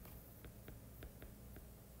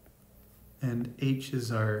 and h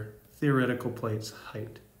is our theoretical plate's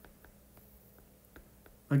height.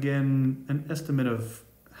 Again, an estimate of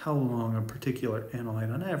how long a particular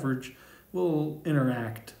analyte on average will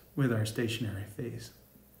interact with our stationary phase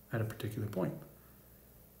at a particular point.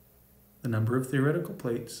 the number of theoretical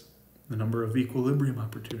plates, the number of equilibrium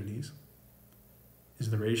opportunities, is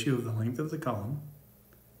the ratio of the length of the column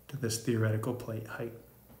to this theoretical plate height.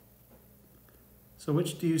 So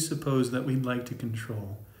which do you suppose that we'd like to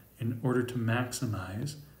control in order to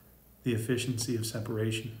maximize the efficiency of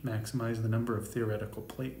separation, maximize the number of theoretical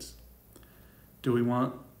plates? Do we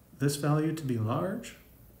want this value to be large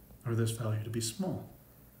or this value to be small?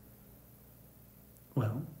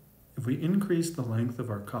 Well, if we increase the length of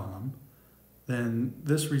our column, then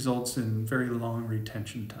this results in very long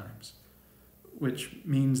retention times, which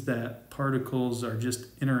means that particles are just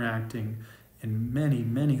interacting in many,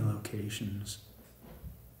 many locations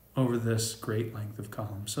over this great length of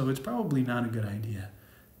column. So it's probably not a good idea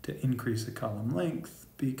to increase the column length,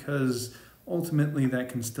 because ultimately that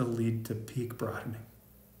can still lead to peak broadening.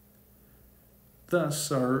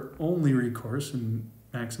 Thus, our only recourse in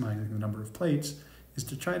maximizing the number of plates is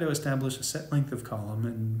to try to establish a set length of column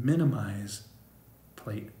and minimize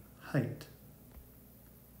plate height.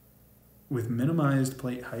 With minimized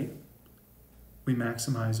plate height, we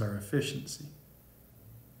maximize our efficiency.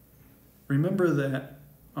 Remember that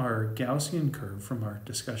our Gaussian curve from our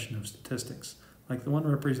discussion of statistics, like the one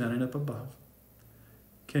represented up above,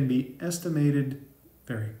 can be estimated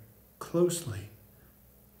very closely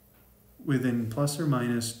within plus or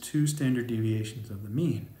minus 2 standard deviations of the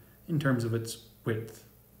mean in terms of its width.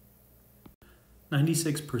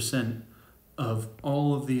 96% of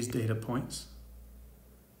all of these data points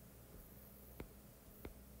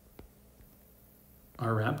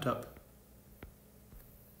are wrapped up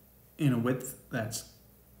in a width that's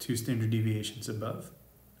 2 standard deviations above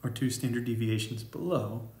or 2 standard deviations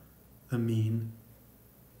below the mean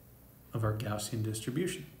of our Gaussian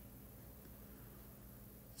distribution.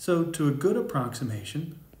 So to a good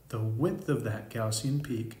approximation, the width of that Gaussian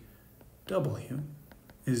peak, W,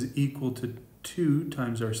 is equal to 2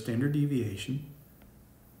 times our standard deviation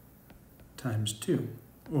times 2,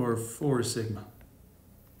 or 4 sigma.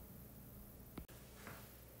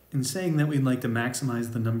 In saying that we'd like to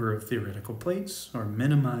maximize the number of theoretical plates or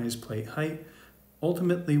minimize plate height,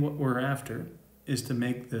 ultimately what we're after is to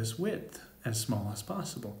make this width as small as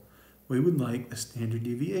possible. We would like the standard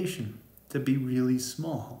deviation to be really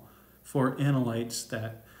small for analytes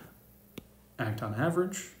that act on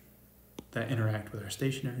average, that interact with our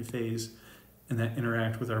stationary phase, and that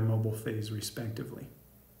interact with our mobile phase respectively.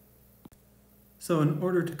 So in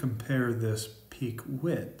order to compare this peak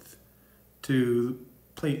width to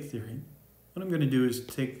plate theory, what I'm going to do is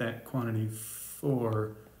take that quantity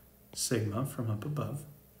 4 sigma from up above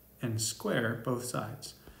and square both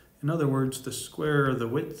sides. In other words, the square of the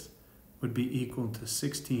width would be equal to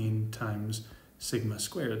 16 times sigma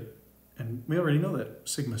squared. And we already know that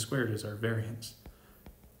sigma squared is our variance.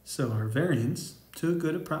 So our variance, to a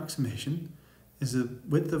good approximation, is the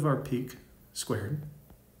width of our peak squared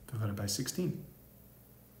divided by 16.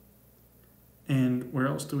 And where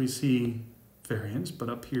else do we see variance but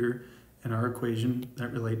up here in our equation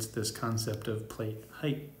that relates to this concept of plate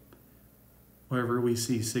height? Wherever we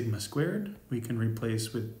see sigma squared, we can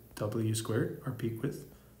replace with W squared, our peak width,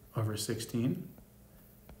 over 16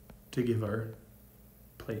 to give our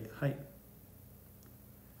plate height.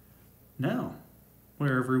 Now,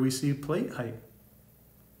 wherever we see plate height,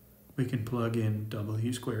 we can plug in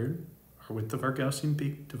W squared, our width of our Gaussian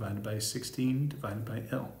peak, divided by 16 divided by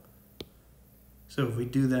L. So if we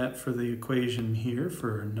do that for the equation here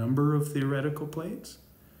for a number of theoretical plates,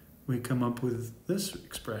 we come up with this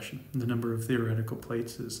expression. The number of theoretical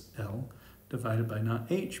plates is L divided by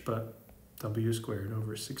not H, but W squared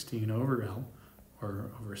over 16 over L,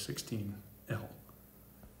 or over 16L.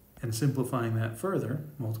 And simplifying that further,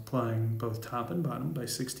 multiplying both top and bottom by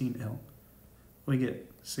 16L, we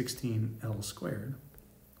get 16L squared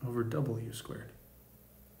over W squared.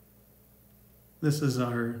 This is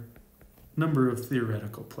our number of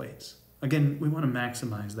theoretical plates. Again, we want to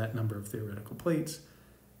maximize that number of theoretical plates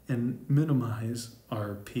and minimize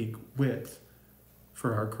our peak width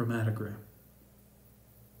for our chromatogram.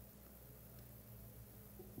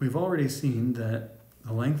 We've already seen that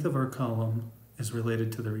the length of our column is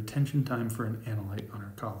related to the retention time for an analyte on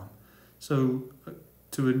our column. So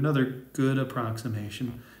to another good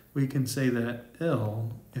approximation, we can say that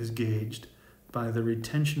L is gauged by the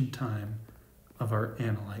retention time of our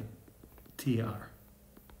analyte, TR.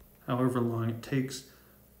 However long it takes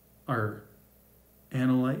our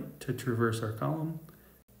analyte to traverse our column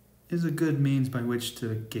is a good means by which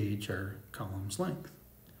to gauge our column's length.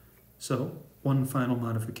 So, one final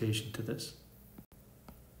modification to this.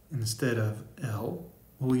 Instead of L,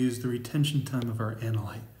 we'll use the retention time of our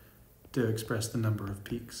analyte to express the number of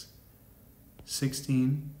peaks.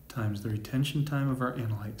 16 times the retention time of our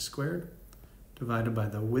analyte squared, divided by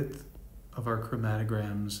the width of our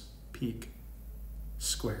chromatogram's peak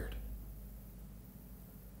squared.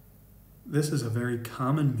 This is a very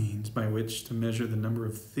common means by which to measure the number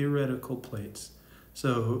of theoretical plates.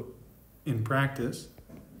 So in practice,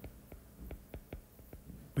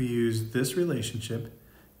 we use this relationship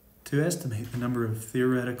to estimate the number of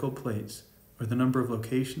theoretical plates, or the number of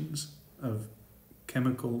locations of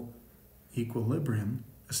chemical equilibrium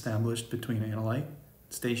established between analyte and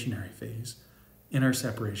stationary phase in our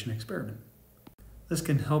separation experiment. This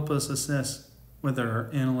can help us assess whether our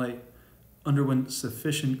analyte underwent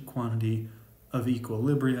sufficient quantity of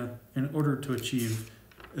equilibria in order to achieve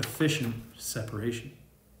efficient separation.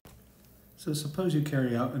 So suppose you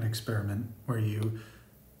carry out an experiment where you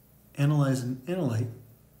analyze an analyte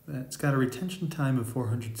that's got a retention time of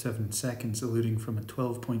 407 seconds eluting from a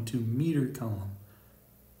 12.2 meter column,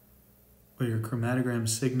 where your chromatogram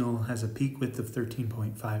signal has a peak width of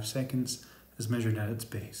 13.5 seconds as measured at its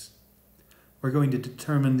base. We're going to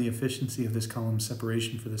determine the efficiency of this column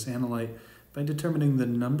separation for this analyte by determining the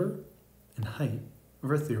number and height of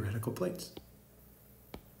our theoretical plates.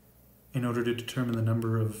 In order to determine the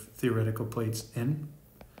number of theoretical plates N,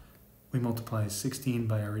 we multiply 16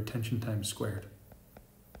 by our retention time squared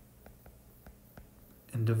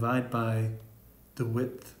and divide by the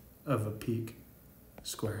width of a peak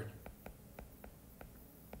squared.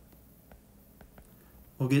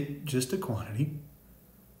 We'll get just a quantity.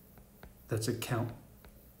 That's a count,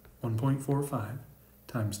 1.45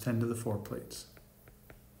 times 10 to the 4 plates.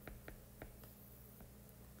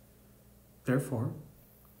 Therefore,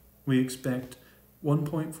 we expect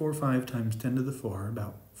 1.45 times 10 to the 4,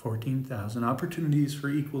 about 14,000 opportunities for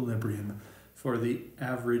equilibrium for the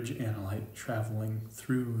average analyte traveling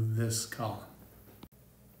through this column.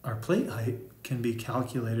 Our plate height can be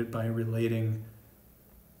calculated by relating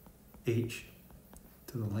h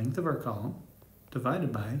to the length of our column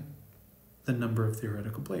divided by the number of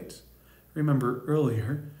theoretical plates. Remember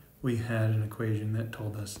earlier we had an equation that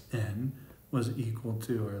told us n was equal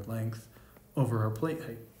to our length over our plate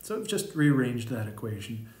height. So I've just rearranged that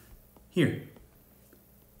equation here.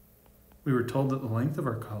 We were told that the length of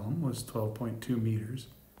our column was 12.2 meters,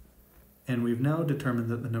 and we've now determined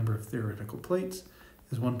that the number of theoretical plates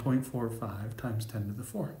is 1.45 times 10 to the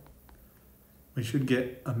 4. We should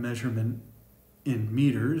get a measurement in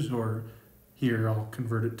meters, or here I'll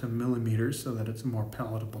convert it to millimeters so that it's a more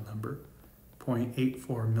palatable number,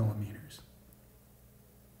 0.84 millimeters.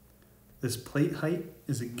 This plate height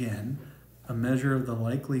is again a measure of the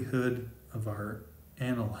likelihood of our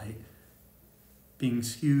analyte being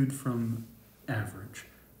skewed from average,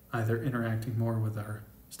 either interacting more with our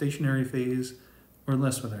stationary phase or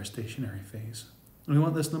less with our stationary phase. And we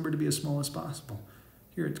want this number to be as small as possible.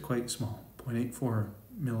 Here it's quite small, 0.84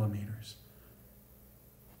 millimeters.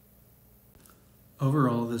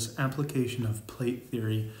 Overall, this application of plate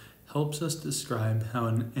theory helps us describe how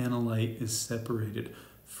an analyte is separated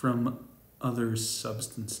from other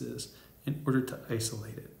substances in order to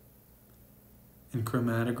isolate it. In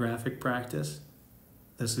chromatographic practice,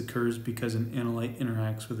 this occurs because an analyte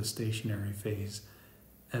interacts with a stationary phase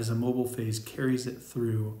as a mobile phase carries it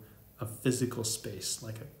through a physical space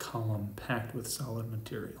like a column packed with solid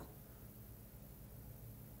material.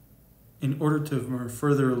 In order to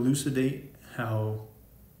further elucidate how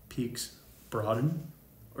peaks broaden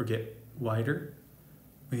or get wider,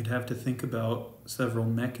 we'd have to think about several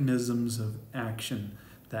mechanisms of action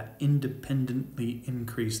that independently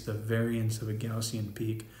increase the variance of a Gaussian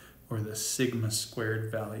peak, or the sigma squared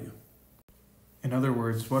value. In other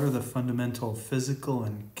words, what are the fundamental physical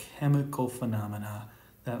and chemical phenomena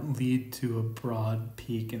that lead to a broad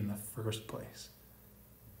peak in the first place?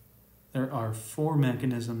 There are 4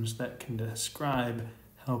 mechanisms that can describe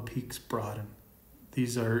how peaks broaden.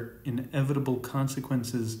 These are inevitable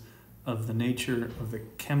consequences of the nature of the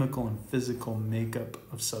chemical and physical makeup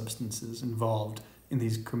of substances involved in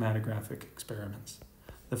these chromatographic experiments.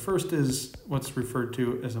 The first is what's referred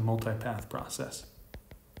to as a multipath process.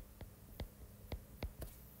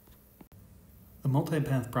 The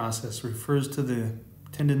multipath process refers to the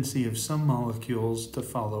tendency of some molecules to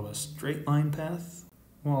follow a straight line path,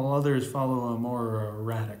 while others follow a more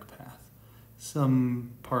erratic path.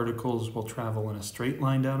 Some particles will travel in a straight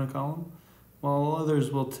line down a column, while others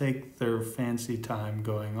will take their fancy time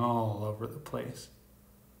going all over the place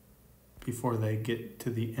before they get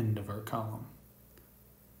to the end of our column.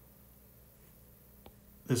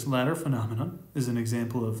 This latter phenomenon is an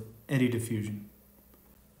example of eddy diffusion.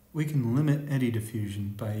 We can limit eddy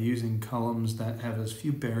diffusion by using columns that have as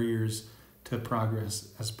few barriers to progress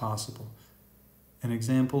as possible. An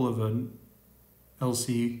example of a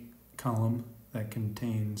LC column that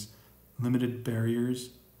contains limited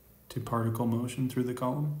barriers to particle motion through the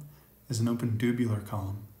column is an open tubular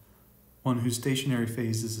column, one whose stationary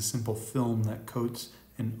phase is a simple film that coats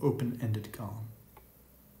an open-ended column.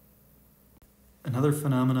 Another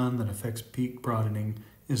phenomenon that affects peak broadening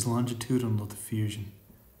is longitudinal diffusion.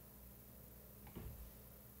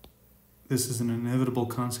 This is an inevitable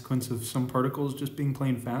consequence of some particles just being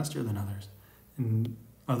plain faster than others, and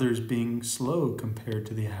others being slow compared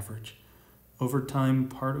to the average. Over time,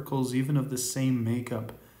 particles, even of the same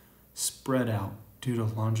makeup, spread out due to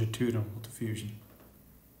longitudinal diffusion.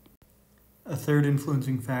 A third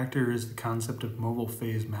influencing factor is the concept of mobile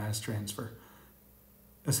phase mass transfer.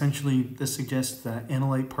 Essentially, this suggests that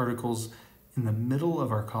analyte particles in the middle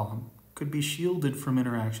of our column could be shielded from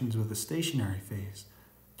interactions with a stationary phase,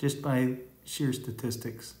 just by sheer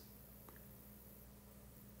statistics.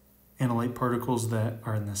 Analyte particles that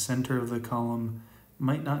are in the center of the column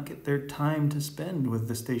might not get their time to spend with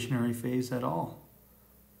the stationary phase at all,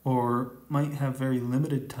 or might have very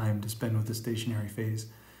limited time to spend with the stationary phase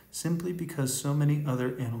simply because so many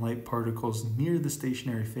other analyte particles near the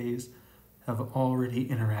stationary phase have already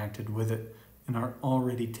interacted with it and are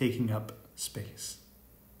already taking up space.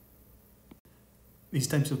 These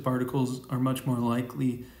types of particles are much more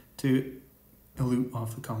likely to elute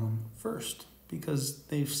off the column first because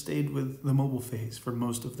they've stayed with the mobile phase for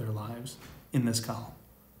most of their lives in this column.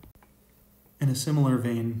 In a similar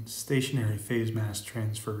vein, stationary phase mass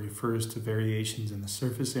transfer refers to variations in the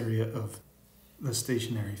surface area of the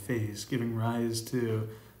stationary phase, giving rise to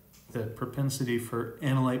the propensity for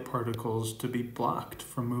analyte particles to be blocked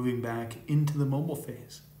from moving back into the mobile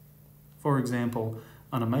phase. For example,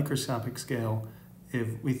 on a microscopic scale,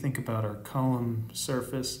 if we think about our column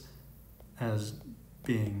surface as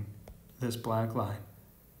being this black line,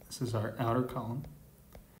 this is our outer column.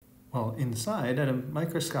 Well, inside, at a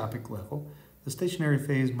microscopic level, the stationary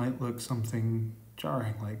phase might look something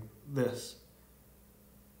jarring like this.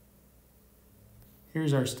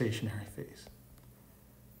 Here's our stationary phase.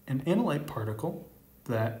 An analyte particle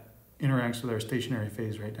that interacts with our stationary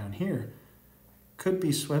phase right down here could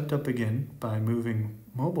be swept up again by moving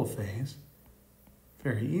mobile phase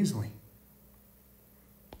very easily.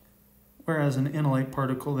 Whereas an analyte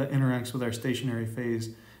particle that interacts with our stationary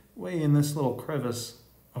phase way in this little crevice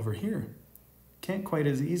over here can't quite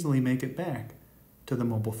as easily make it back to the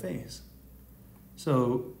mobile phase.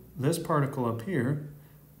 So this particle up here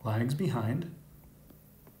lags behind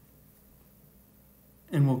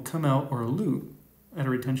and will come out or elute at a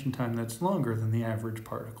retention time that's longer than the average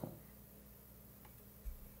particle.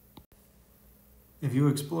 If you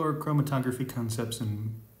explore chromatography concepts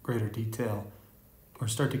in greater detail, or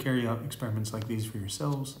start to carry out experiments like these for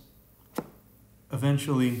yourselves,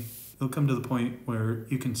 eventually you'll come to the point where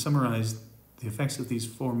you can summarize the effects of these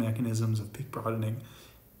four mechanisms of peak broadening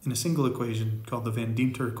in a single equation called the Van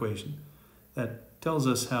Deemter equation that tells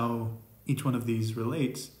us how each one of these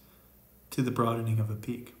relates to the broadening of a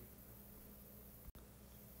peak.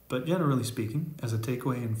 But generally speaking, as a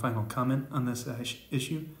takeaway and final comment on this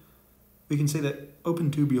issue, we can say that open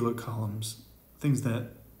tubular columns, things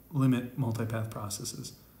that limit multipath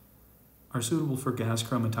processes, are suitable for gas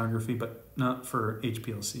chromatography but not for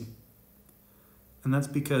HPLC. And that's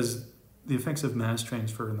because the effects of mass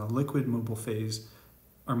transfer in the liquid mobile phase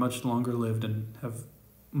are much longer lived and have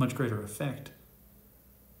much greater effect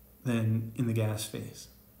than in the gas phase.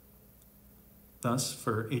 Thus,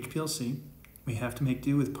 for HPLC, we have to make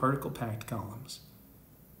do with particle-packed columns.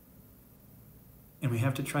 And we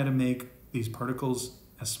have to try to make these particles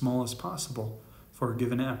as small as possible for a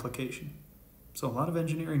given application. So a lot of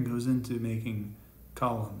engineering goes into making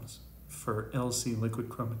columns for LC liquid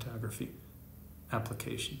chromatography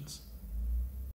applications.